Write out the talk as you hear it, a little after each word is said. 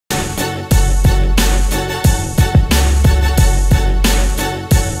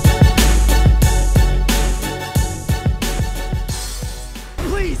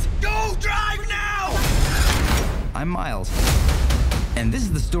and this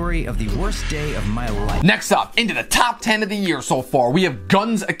is the story of the worst day of my life. Next up, into the top 10 of the year so far, we have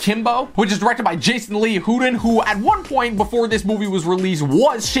Guns Akimbo, which is directed by Jason Lee Hooden, who at one point before this movie was released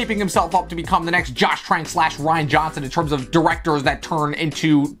was shaping himself up to become the next Josh Trank / Ryan Johnson in terms of directors that turn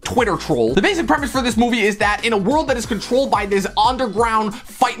into Twitter trolls. The basic premise for this movie is that in a world that is controlled by this underground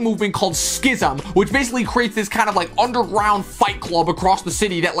fight movement called Schism, which basically creates this kind of like underground fight club across the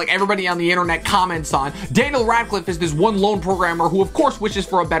city that like everybody on the internet comments on, Daniel Radcliffe is this one lone programmer who of course wishes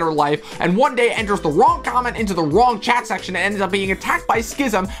for a better life, and one day enters the wrong comment into the wrong chat section and ends up being attacked by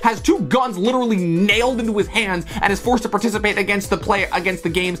Schism, has 2 guns literally nailed into his hands, and is forced to participate against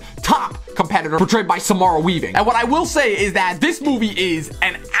the game's top competitor, portrayed by Samara Weaving. And what I will say is that this movie is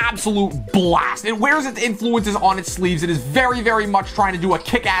an absolute blast. It wears its influences on its sleeves. It is very, very much trying to do a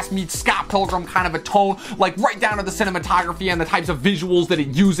Kick-Ass meets Scott Pilgrim kind of a tone, like right down to the cinematography and the types of visuals that it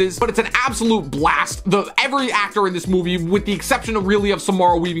uses, but it's an absolute blast. Every actor in this movie, with the exception of really of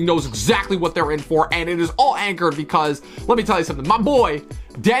Samara Weaving, knows exactly what they're in for, and it is all anchored because, let me tell you something, my boy,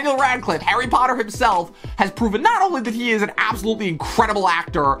 Daniel Radcliffe, Harry Potter himself, has proven not only that he is an absolutely incredible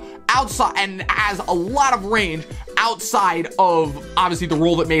actor outside and has a lot of range outside of obviously the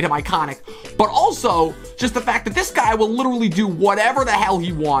role that made him iconic, but also just the fact that this guy will literally do whatever the hell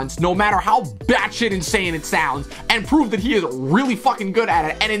he wants, no matter how batshit insane it sounds, and prove that he is really fucking good at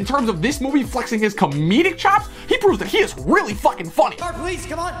it. And in terms of this movie flexing his comedic chops, he proves that he is really fucking funny. Please,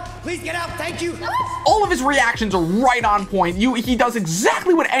 come on. Please get out. Thank you. All of his reactions are right on point. He does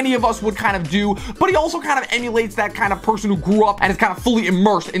exactly what any of us would kind of do, but he also kind of emulates that kind of person who grew up and is kind of fully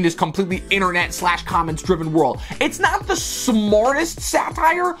immersed in this completely internet / comments driven world. It's not the smartest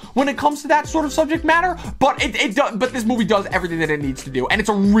satire when it comes to that sort of subject matter, but but this movie does everything that it needs to do, and it's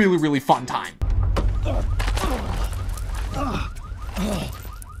a really, really fun time.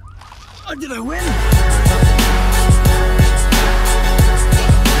 Did I win?